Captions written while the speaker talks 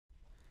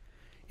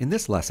In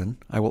this lesson,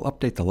 I will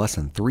update the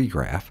Lesson 3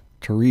 graph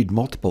to read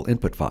multiple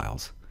input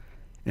files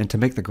and to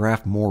make the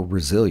graph more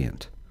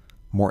resilient,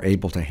 more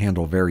able to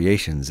handle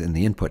variations in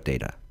the input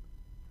data.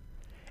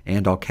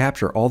 And I'll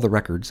capture all the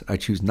records I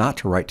choose not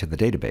to write to the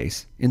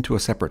database into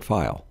a separate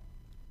file.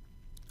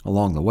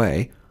 Along the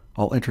way,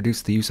 I'll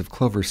introduce the use of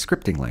Clover's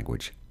scripting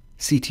language,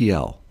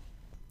 CTL.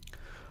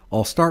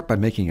 I'll start by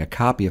making a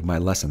copy of my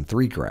Lesson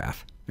 3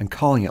 graph and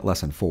calling it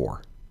Lesson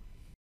 4.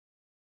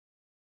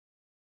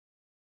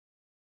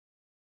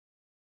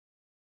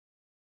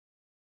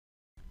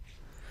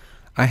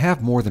 I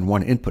have more than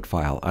one input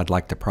file I'd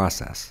like to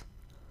process.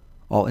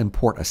 I'll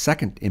import a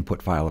second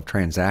input file of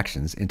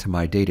transactions into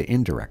my data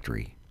in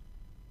directory.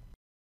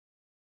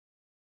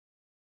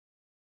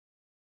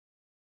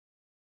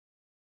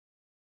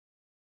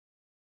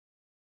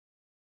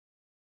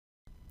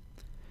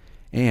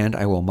 And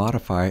I will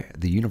modify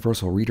the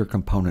Universal Reader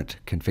Component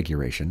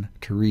configuration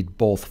to read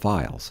both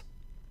files.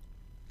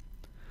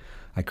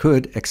 I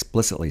could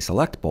explicitly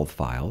select both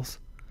files,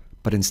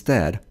 but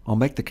instead I'll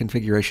make the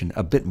configuration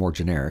a bit more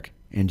generic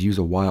and use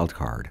a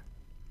wildcard.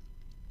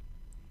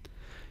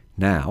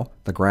 Now,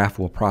 the graph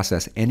will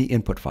process any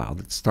input file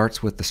that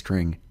starts with the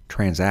string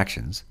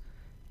transactions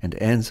and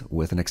ends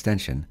with an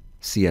extension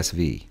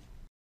CSV.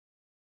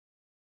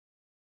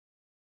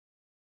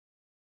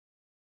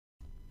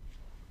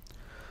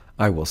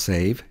 I will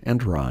save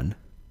and run,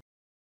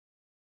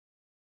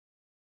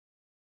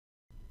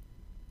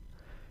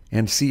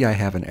 and see I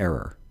have an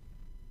error.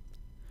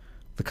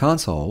 The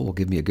console will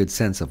give me a good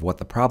sense of what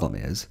the problem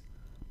is,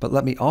 but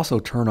let me also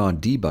turn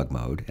on debug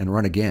mode and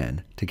run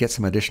again to get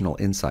some additional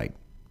insight.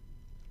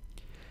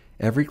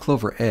 Every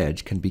Clover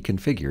edge can be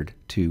configured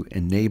to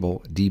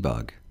enable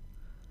debug.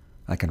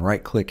 I can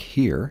right-click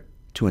here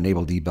to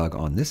enable debug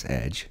on this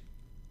edge.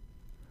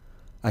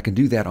 I can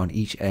do that on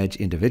each edge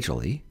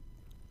individually,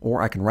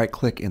 or I can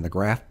right-click in the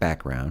graph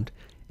background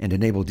and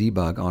enable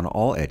debug on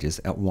all edges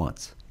at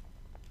once.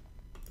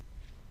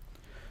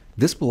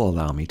 This will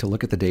allow me to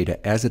look at the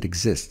data as it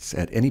exists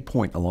at any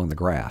point along the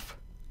graph.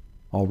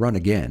 I'll run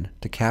again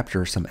to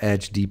capture some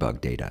edge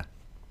debug data.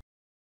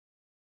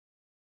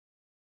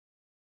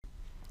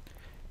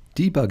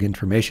 Debug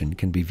information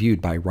can be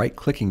viewed by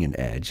right-clicking an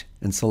edge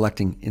and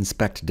selecting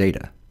Inspect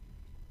Data.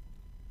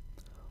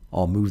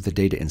 I'll move the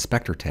Data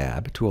Inspector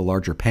tab to a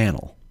larger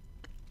panel.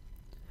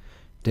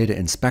 Data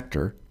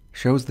Inspector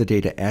shows the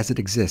data as it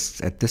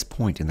exists at this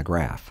point in the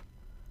graph.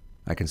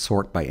 I can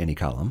sort by any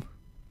column.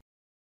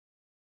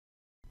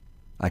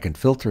 I can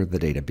filter the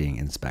data being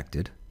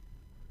inspected.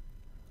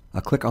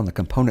 A click on the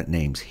component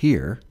names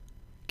here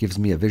gives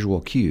me a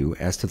visual cue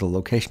as to the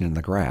location in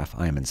the graph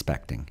I am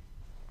inspecting.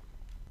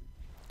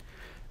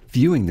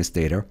 Viewing this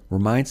data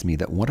reminds me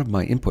that one of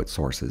my input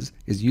sources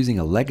is using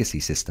a legacy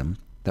system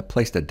that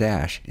placed a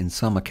dash in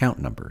some account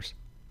numbers.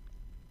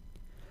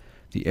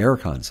 The error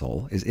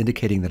console is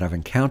indicating that I've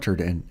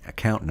encountered an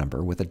account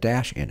number with a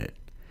dash in it,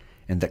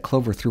 and that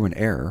Clover threw an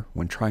error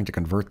when trying to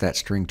convert that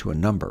string to a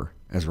number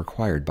as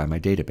required by my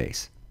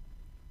database.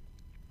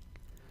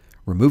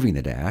 Removing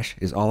the dash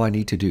is all I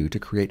need to do to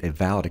create a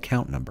valid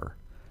account number,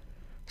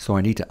 so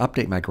I need to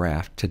update my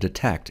graph to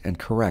detect and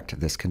correct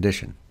this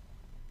condition.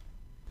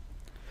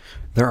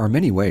 There are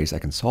many ways I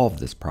can solve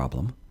this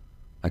problem.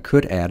 I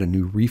could add a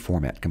new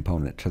reformat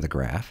component to the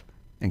graph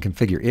and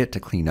configure it to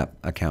clean up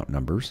account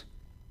numbers.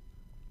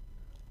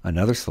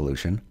 Another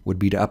solution would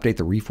be to update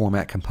the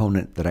reformat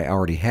component that I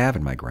already have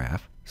in my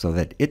graph so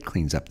that it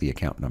cleans up the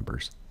account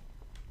numbers.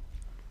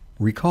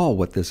 Recall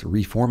what this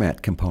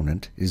reformat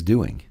component is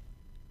doing.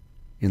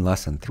 In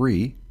Lesson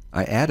 3,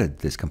 I added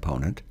this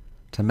component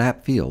to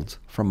map fields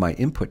from my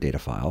input data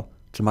file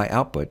to my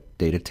output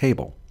data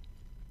table.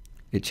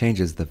 It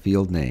changes the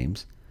field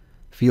names,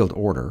 field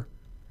order,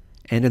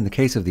 and in the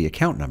case of the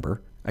account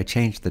number, I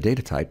changed the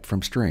data type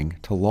from string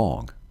to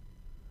long.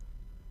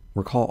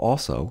 Recall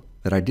also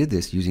that I did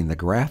this using the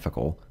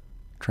graphical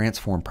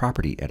transform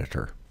property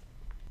editor.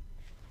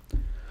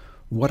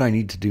 What I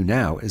need to do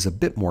now is a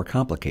bit more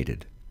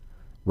complicated.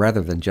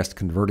 Rather than just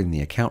converting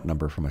the account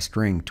number from a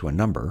string to a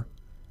number,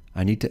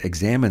 I need to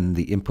examine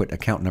the input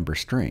account number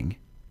string,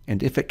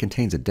 and if it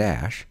contains a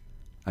dash,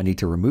 I need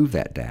to remove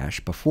that dash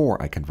before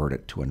I convert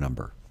it to a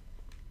number.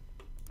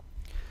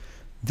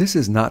 This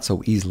is not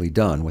so easily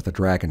done with a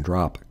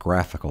drag-and-drop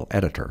graphical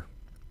editor.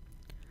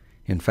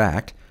 In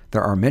fact,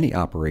 there are many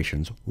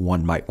operations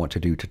one might want to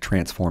do to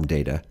transform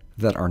data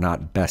that are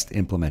not best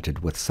implemented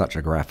with such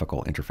a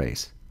graphical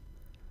interface.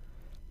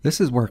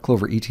 This is where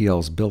Clover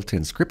ETL's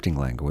built-in scripting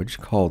language,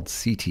 called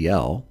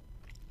CTL,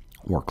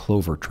 or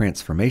Clover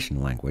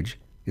Transformation Language,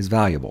 is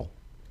valuable.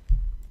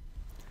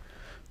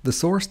 The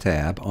Source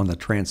tab on the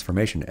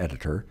Transformation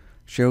Editor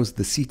shows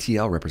the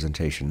CTL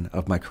representation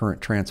of my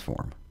current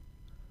transform.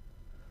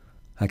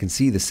 I can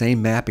see the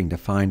same mapping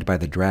defined by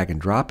the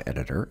drag-and-drop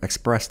editor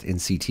expressed in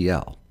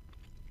CTL.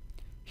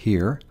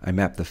 Here, I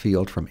map the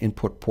field from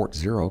input port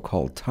 0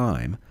 called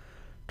time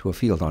to a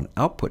field on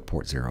output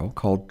port 0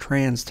 called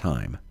trans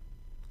time.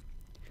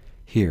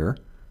 Here,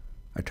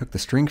 I took the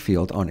string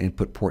field on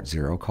input port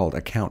 0 called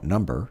account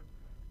number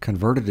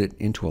converted it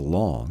into a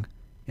long,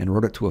 and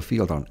wrote it to a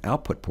field on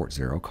output port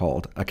 0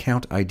 called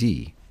account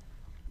ID.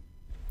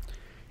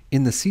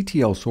 In the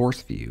CTL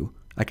source view,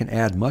 I can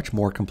add much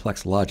more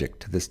complex logic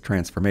to this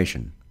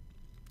transformation.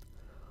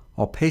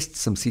 I'll paste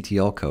some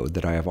CTL code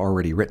that I have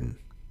already written.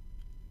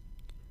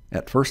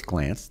 At first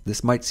glance,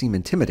 this might seem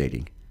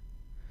intimidating,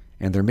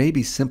 and there may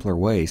be simpler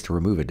ways to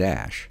remove a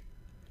dash,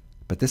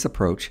 but this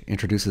approach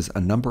introduces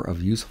a number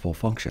of useful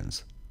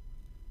functions.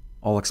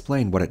 I'll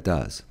explain what it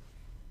does.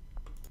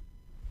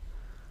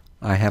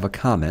 I have a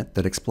comment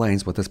that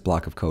explains what this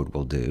block of code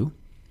will do.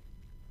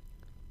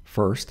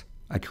 First,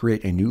 I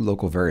create a new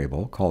local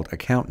variable called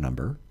account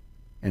number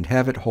and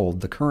have it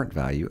hold the current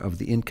value of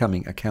the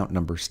incoming account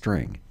number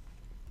string.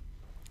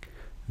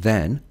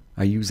 Then,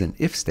 I use an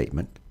if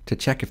statement to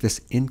check if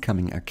this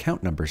incoming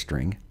account number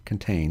string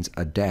contains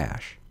a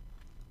dash.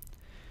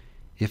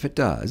 If it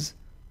does,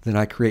 then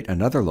I create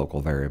another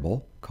local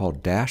variable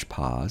called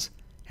 -pos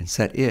and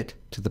set it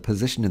to the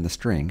position in the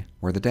string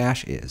where the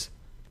dash is.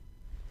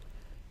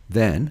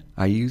 Then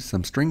I use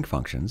some string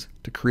functions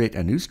to create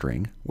a new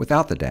string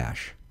without the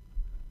dash.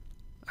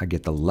 I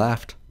get the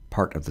left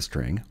part of the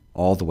string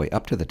all the way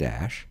up to the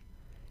dash,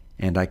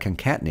 and I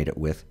concatenate it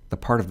with the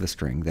part of the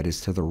string that is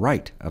to the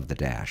right of the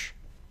dash.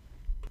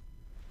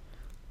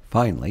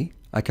 Finally,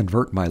 I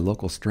convert my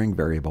local string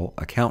variable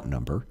account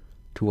number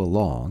to a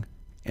long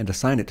and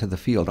assign it to the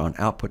field on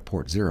output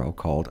port 0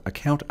 called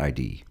account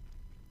ID.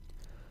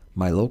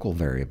 My local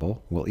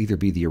variable will either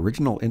be the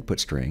original input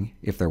string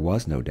if there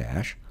was no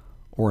dash,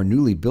 or a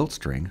newly built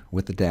string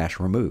with the dash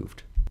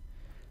removed.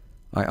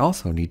 I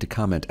also need to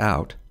comment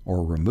out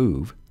or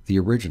remove the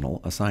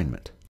original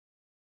assignment.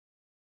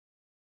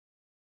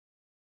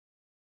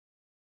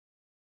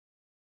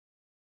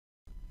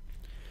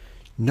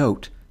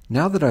 Note,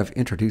 now that I've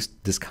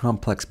introduced this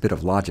complex bit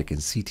of logic in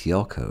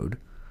CTL code,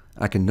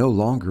 I can no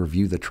longer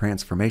view the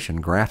transformation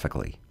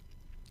graphically.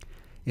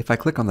 If I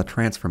click on the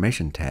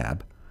Transformation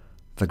tab,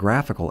 the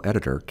graphical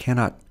editor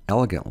cannot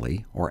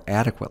elegantly or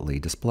adequately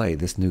display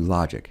this new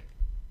logic.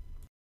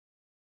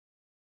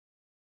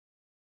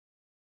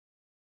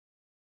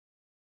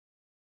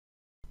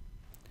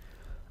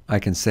 I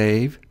can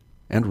save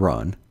and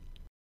run,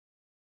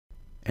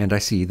 and I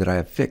see that I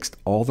have fixed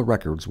all the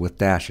records with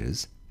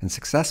dashes and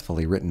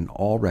successfully written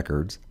all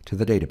records to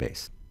the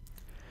database.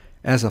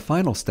 As a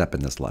final step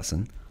in this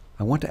lesson,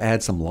 I want to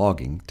add some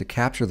logging to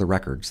capture the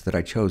records that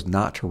I chose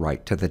not to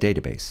write to the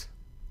database.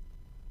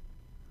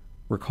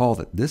 Recall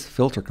that this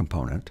filter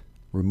component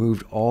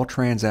removed all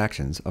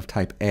transactions of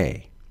type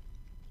A.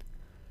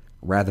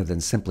 Rather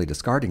than simply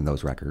discarding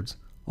those records,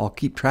 I'll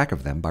keep track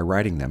of them by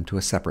writing them to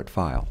a separate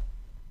file.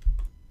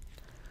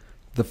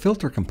 The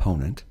filter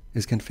component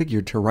is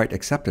configured to write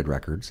accepted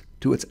records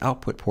to its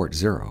output port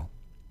 0.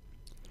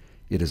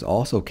 It is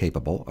also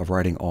capable of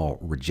writing all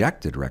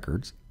rejected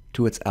records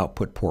to its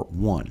output port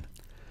 1.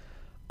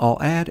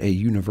 I'll add a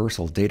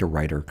universal data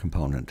writer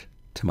component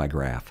to my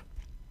graph.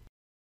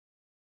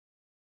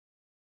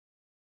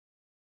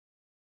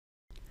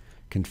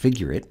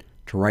 Configure it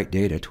to write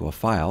data to a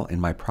file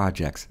in my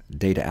project's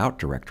data out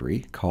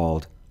directory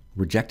called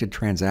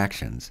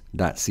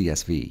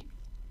rejectedtransactions.csv.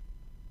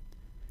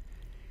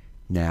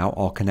 Now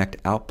I'll connect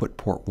output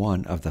port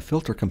 1 of the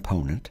filter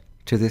component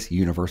to this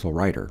universal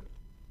writer.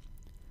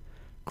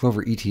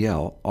 Clover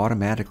ETL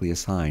automatically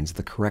assigns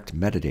the correct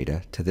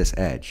metadata to this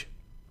edge.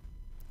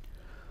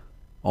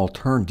 I'll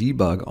turn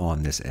debug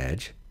on this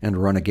edge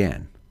and run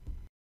again.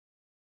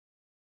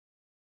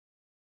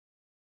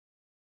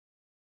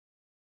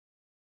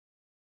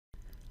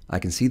 I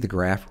can see the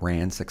graph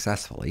ran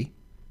successfully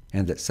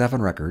and that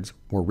 7 records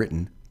were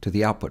written to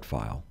the output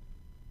file.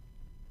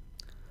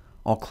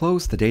 I'll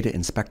close the Data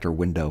Inspector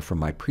window from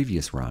my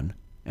previous run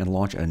and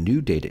launch a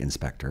new Data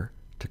Inspector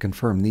to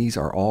confirm these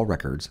are all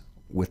records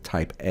with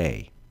type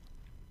A.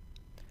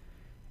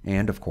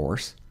 And of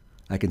course,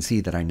 I can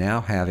see that I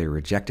now have a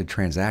rejected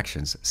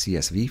transactions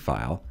CSV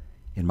file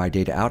in my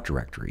data out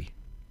directory.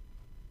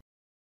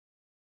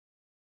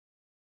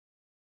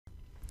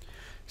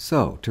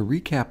 So, to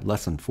recap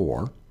Lesson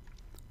 4,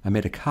 I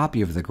made a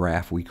copy of the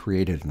graph we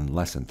created in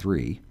Lesson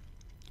 3,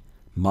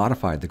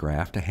 modified the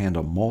graph to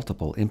handle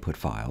multiple input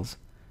files,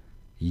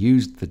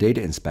 used the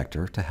Data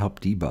Inspector to help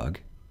debug,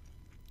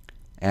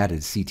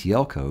 added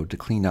CTL code to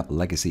clean up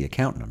legacy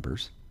account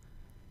numbers,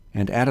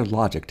 and added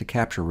logic to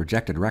capture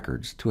rejected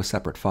records to a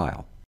separate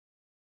file.